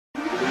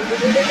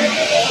What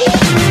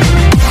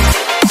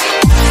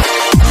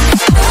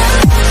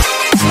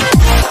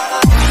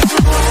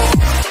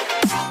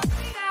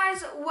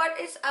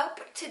is up?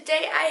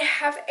 Today I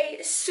have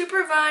a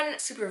super fun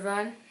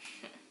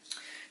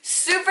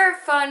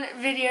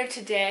video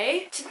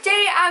today.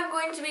 Today I'm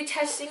going to be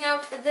testing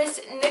out this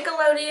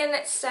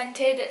Nickelodeon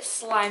scented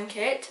slime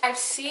kit. I've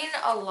seen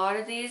a lot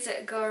of these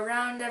go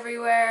around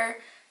everywhere.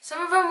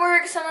 Some of them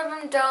work, some of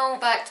them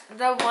don't, but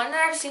the one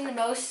that I've seen the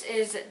most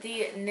is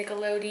the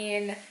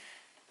Nickelodeon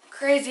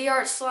Crazy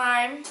Art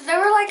Slime. So there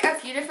were like a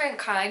few different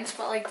kinds,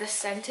 but like the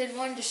scented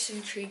one just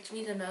intrigued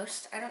me the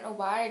most. I don't know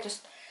why,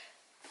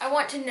 I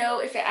want to know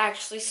if it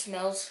actually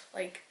smells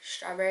like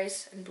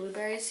strawberries and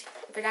blueberries,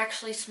 if it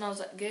actually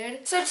smells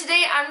good. So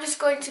today I'm just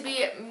going to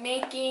be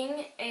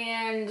making,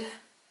 and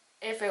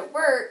if it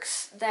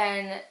works,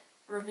 then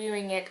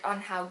reviewing it on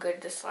how good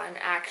the slime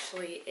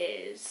actually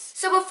is.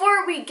 So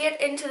before we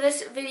get into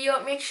this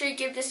video, make sure you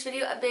give this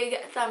video a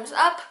big thumbs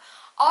up.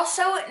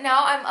 Also,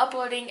 now I'm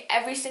uploading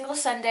every single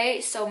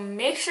Sunday, so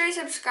make sure you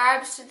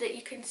subscribe so that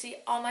you can see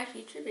all my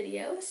future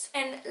videos.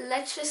 And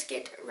let's just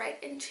get right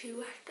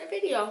into the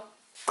video.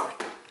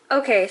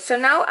 Okay, so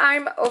now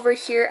I'm over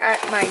here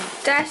at my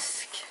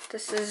desk.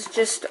 This is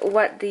just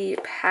what the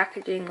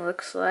packaging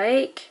looks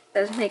like. It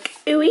does make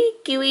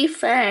ooey gooey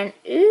fun.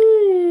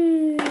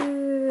 Ooh.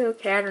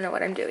 Okay, I don't know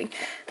what I'm doing.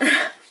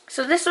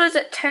 So this was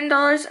at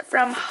 $10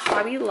 from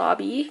Hobby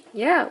Lobby.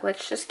 Yeah,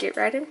 let's just get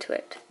right into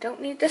it.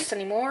 Don't need this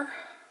anymore.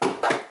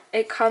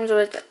 It comes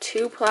with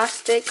 2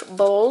 plastic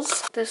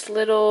bowls. This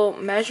little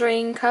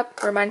measuring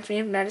cup reminds me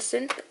of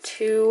medicine.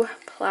 2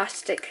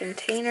 plastic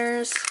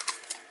containers.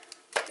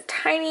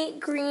 Tiny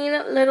green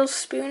little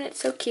spoon,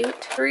 it's so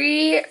cute.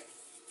 3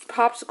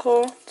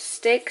 popsicle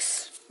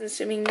sticks, I'm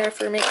assuming they're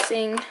for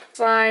mixing.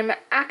 Slime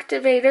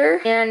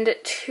activator, and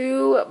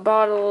 2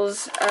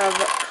 bottles of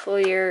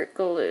clear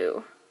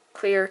glue.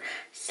 Clear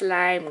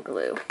slime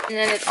glue. And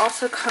then it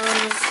also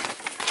comes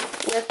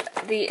with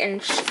the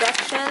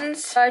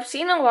instructions. So I've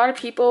seen a lot of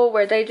people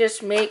where they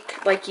just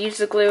use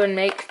the glue and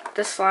make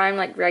the slime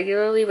like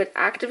regularly with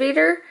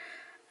activator.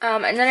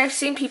 And then I've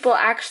seen people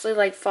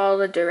actually follow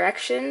the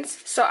directions.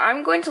 So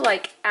I'm going to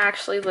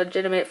actually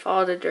legitimate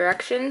follow the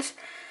directions.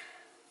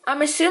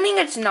 I'm assuming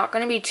it's not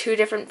going to be too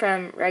different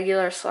from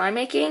regular slime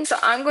making. So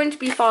I'm going to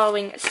be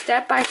following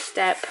step by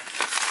step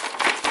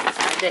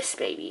this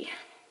baby.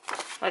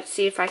 Let's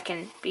see if I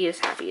can be as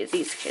happy as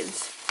these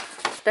kids.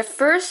 The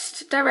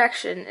first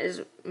direction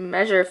is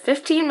measure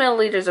 15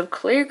 milliliters of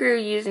clear glue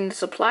using the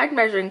supplied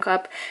measuring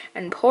cup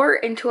and pour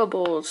it into a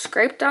bowl.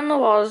 Scrape down the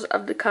walls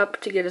of the cup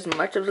to get as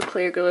much of the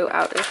clear glue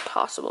out as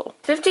possible.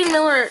 15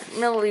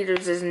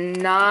 milliliters is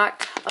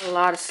not a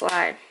lot of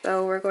slime,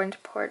 so we're going to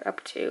pour it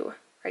up to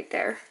right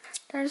there.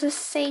 There's a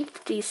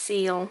safety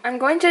seal. I'm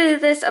going to do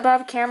this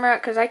above camera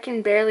because I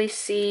can barely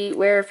see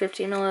where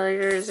 15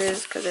 milliliters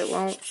is because it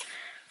won't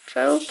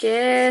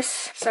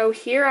focus. So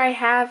here I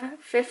have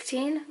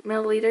 15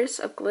 milliliters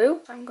of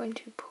glue. I'm going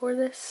to pour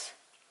this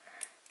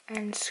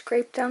and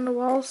scrape down the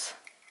walls,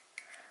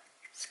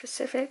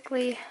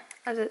 specifically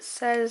as it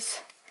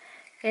says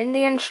in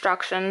the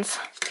instructions.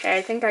 Okay,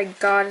 I think I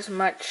got as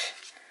much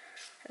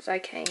as I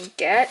can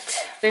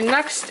get. The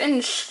next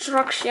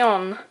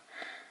instruction: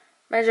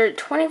 measure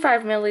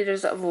 25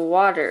 milliliters of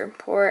water.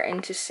 Pour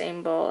into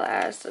same bowl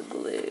as the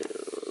glue.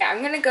 Yeah,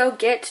 I'm gonna go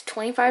get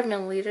 25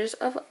 milliliters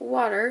of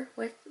water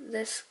with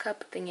this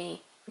cup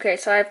thingy. Okay,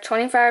 so I have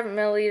 25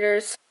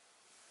 milliliters.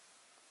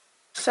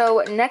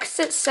 So next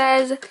it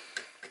says,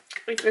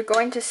 if you're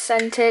going to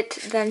scent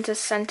it, then to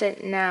scent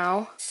it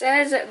now. It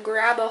says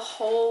grab a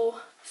whole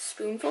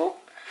spoonful.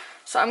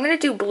 So I'm gonna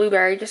do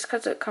blueberry just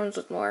because it comes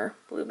with more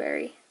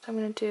blueberry. So I'm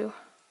gonna do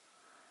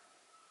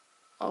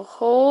a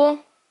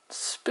whole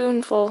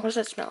spoonful. What does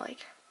that smell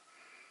like?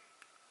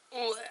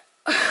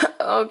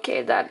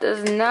 Okay, that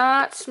does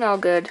not smell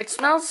good. It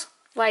smells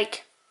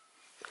like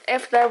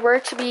if there were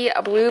to be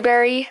a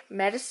blueberry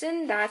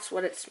medicine, that's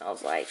what it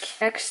smells like.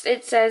 Next,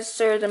 it says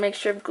stir the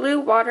mixture of glue,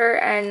 water,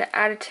 and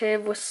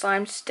additive with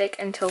slime stick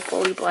until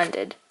fully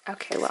blended.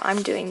 Okay, well,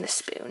 I'm doing the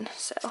spoon,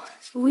 so.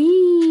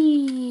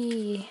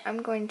 Whee!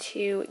 I'm going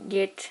to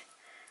get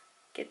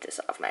this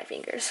off my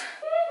fingers.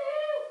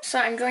 So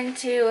I'm going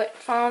to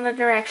follow the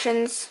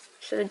directions.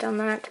 Should have done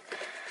that.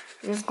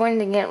 I'm just going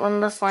to get one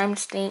of the slime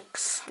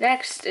sticks.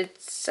 Next, it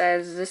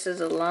says, this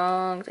is a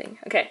long thing.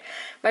 Okay,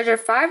 measure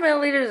 5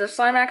 milliliters of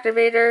slime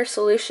activator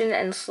solution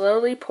and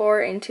slowly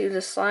pour into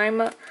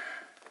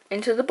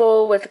the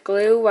bowl with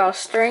glue while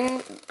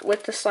stirring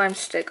with the slime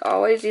stick.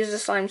 Always use the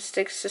slime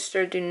sticks to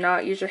stir. Do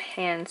not use your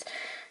hands.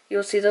 You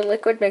will see the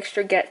liquid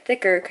mixture get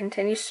thicker.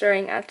 Continue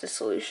stirring as the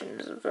solution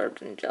is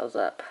absorbed and gels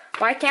up.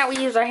 Why can't we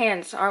use our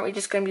hands? Aren't we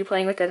just going to be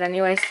playing with it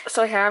anyways?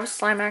 So I have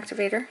slime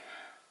activator.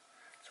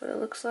 What it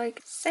looks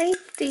like.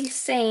 Safety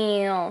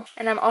seal.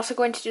 And I'm also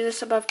going to do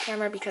this above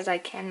camera because I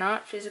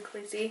cannot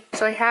physically see.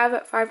 So I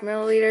have 5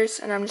 milliliters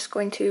and I'm just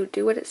going to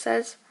do what it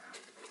says.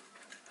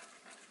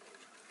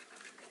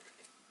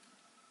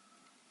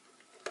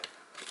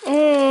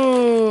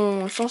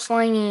 Oh, so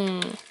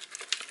slimy.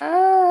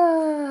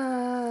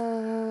 Oh,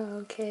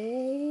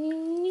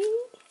 Okay.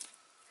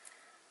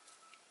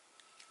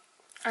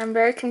 I'm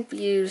very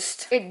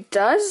confused. It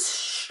does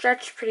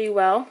stretch pretty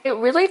well. It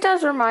really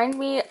does remind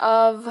me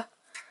of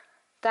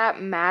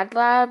that Mad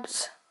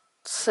Labs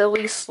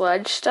silly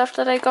sludge stuff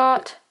that I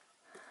got.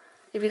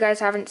 If you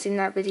guys haven't seen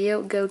that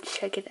video, go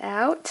check it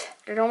out.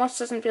 It almost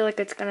doesn't feel like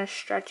it's gonna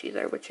stretch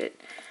either, which it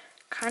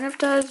kind of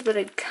does, but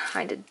it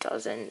kind of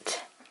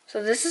doesn't.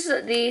 So this is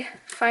the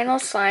final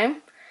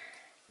slime.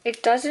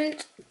 It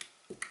doesn't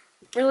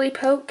really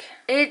poke.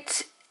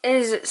 It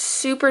is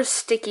super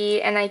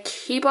sticky, and I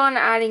keep on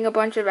adding a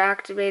bunch of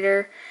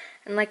activator,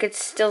 and like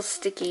it's still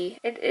sticky.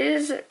 It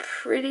is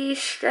pretty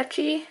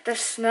stretchy. The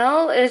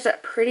smell is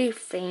pretty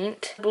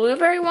faint. The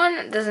blueberry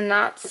one does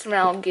not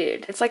smell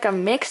good. It's like a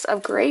mix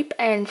of grape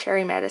and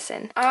cherry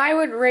medicine. I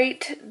would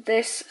rate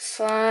this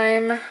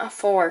slime a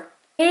 4.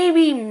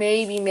 Maybe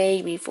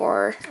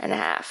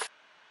 4.5.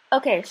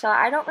 Okay, so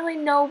I don't really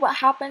know what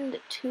happened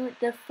to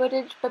the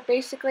footage, but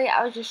basically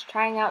I was just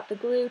trying out the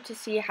glue to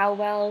see how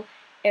well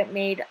it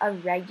made a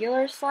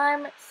regular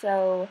slime,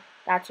 so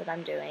that's what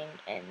I'm doing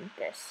in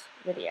this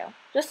video,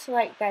 just to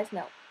let you guys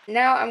know.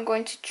 Now I'm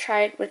going to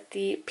try it with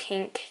the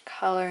pink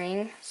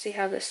coloring, see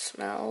how this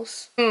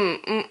smells.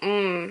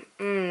 It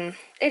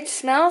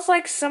smells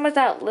like some of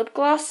that lip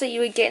gloss that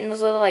you would get in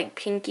those little like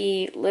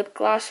pinky lip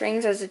gloss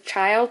rings as a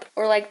child,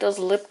 or like those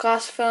lip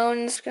gloss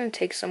phones. I'm gonna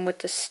take some with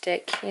the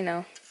stick, you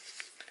know.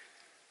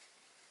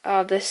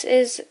 Oh, this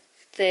is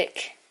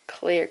thick,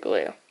 clear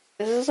glue.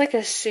 This is like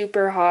a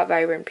super hot,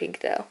 vibrant pink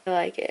though. I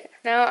like it.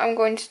 Now I'm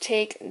going to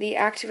take the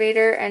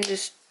activator and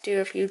just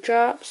do a few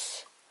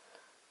drops.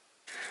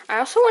 I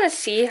also want to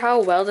see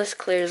how well this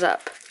clears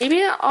up.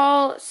 Maybe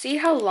I'll see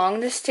how long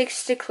this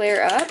takes to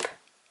clear up,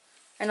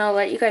 and I'll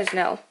let you guys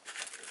know.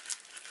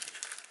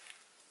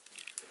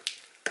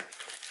 I'm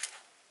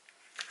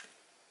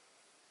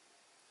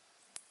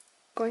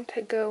going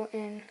to go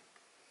in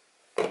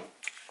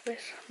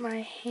with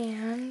my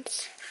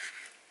hands.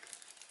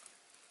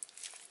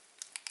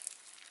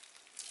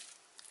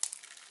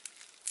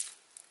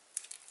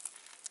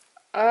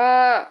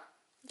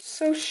 It's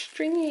so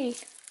stringy.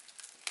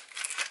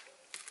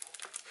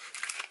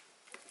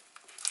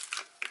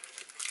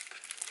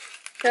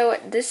 So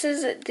this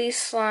is the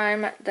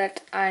slime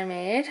that I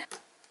made.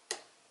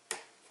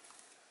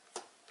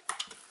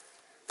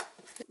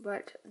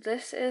 But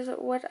this is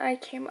what I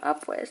came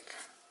up with.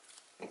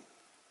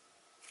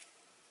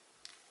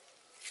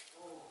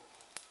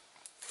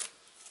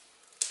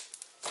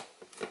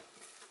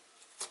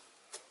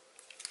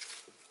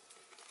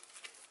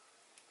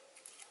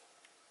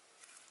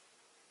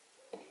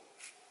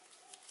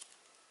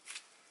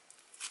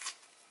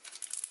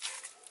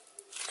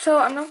 So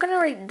I'm not gonna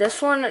rate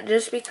this one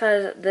just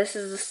because this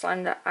is the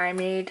slime that I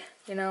made,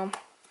 you know.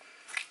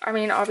 I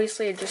mean,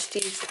 obviously it just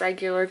used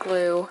regular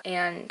glue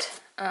and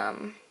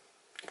the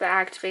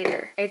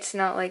activator. It's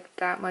not like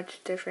that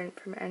much different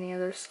from any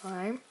other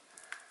slime.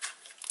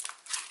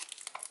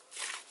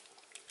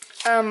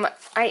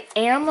 I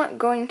am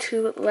going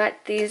to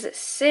let these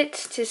sit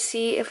to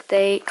see if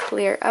they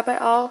clear up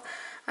at all.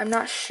 I'm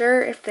not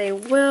sure if they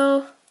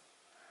will.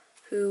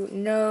 Who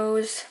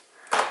knows?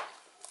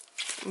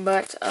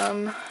 But,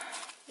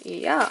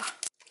 yeah.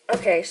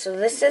 Okay, so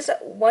this is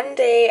one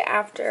day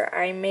after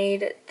I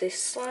made the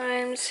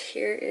slimes.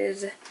 Here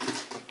is the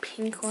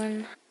pink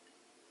one.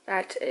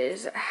 That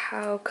is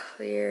how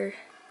clear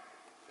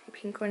the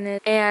pink one is.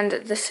 And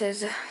this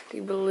is the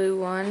blue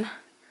one.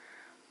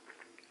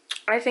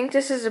 I think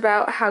this is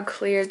about how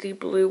clear the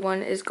blue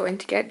one is going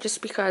to get,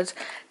 just because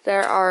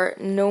there are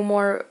no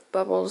more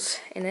bubbles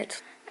in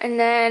it. And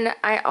then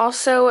I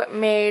also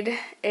made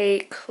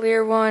a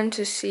clear one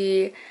to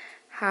see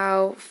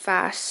how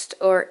fast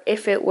or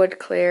if it would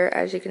clear.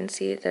 As you can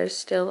see, there's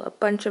still a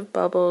bunch of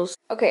bubbles.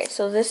 Okay,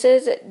 so this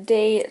is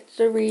day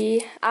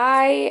 3.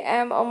 I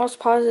am almost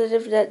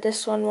positive that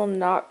this one will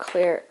not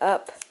clear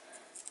up.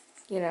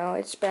 You know,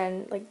 it's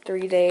been like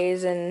 3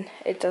 days and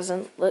it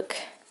doesn't look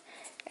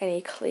any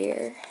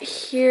clear.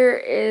 Here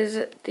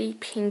is the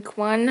pink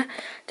one.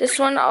 This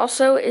one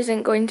also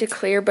isn't going to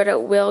clear, but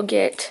it will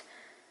get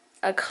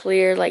a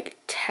clear like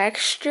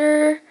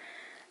texture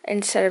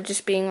instead of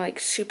just being like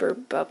super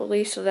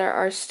bubbly, so there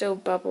are still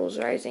bubbles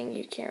rising,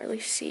 you can't really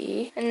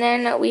see. And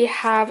then we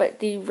have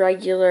the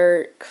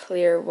regular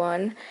clear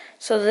one.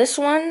 So this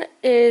one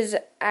is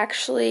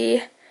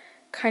actually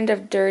kind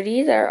of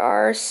dirty. There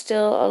are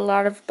still a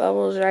lot of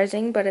bubbles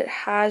rising, but it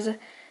has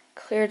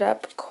cleared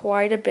up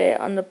quite a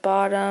bit on the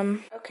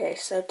bottom. Okay,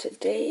 so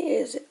today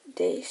is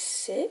day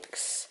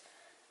 6.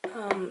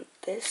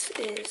 This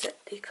is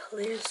the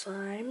clear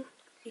slime.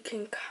 You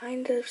can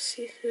kind of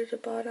see through the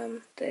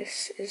bottom.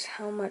 This is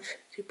how much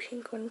the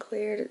pink one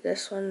cleared.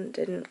 This one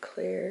didn't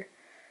clear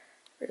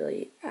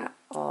really at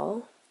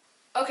all.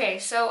 Okay,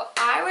 so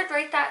I would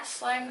rate that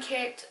slime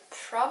kit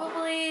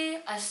probably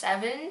a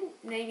 7,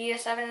 maybe a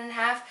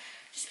 7.5,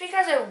 just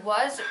because it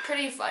was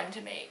pretty fun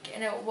to make,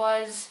 and it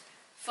was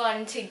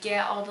fun to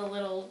get all the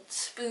little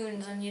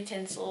spoons and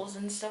utensils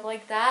and stuff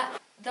like that.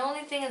 The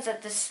only thing is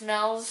that the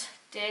smells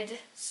did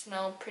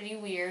smell pretty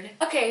weird.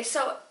 Okay,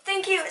 so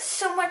thank you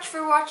so much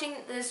for watching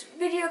this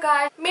video,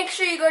 guys. Make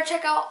sure you go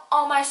check out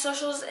all my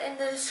socials in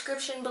the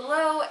description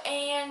below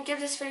and give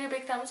this video a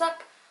big thumbs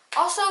up.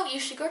 Also, you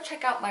should go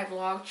check out my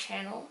vlog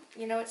channel.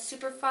 You know, it's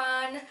super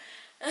fun.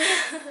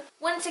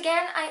 Once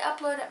again, I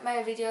upload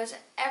my videos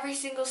every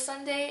single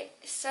Sunday,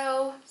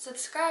 so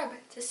subscribe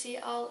to see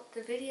all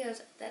the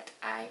videos that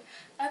I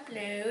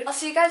upload. I'll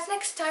see you guys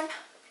next time.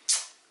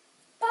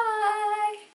 Bye!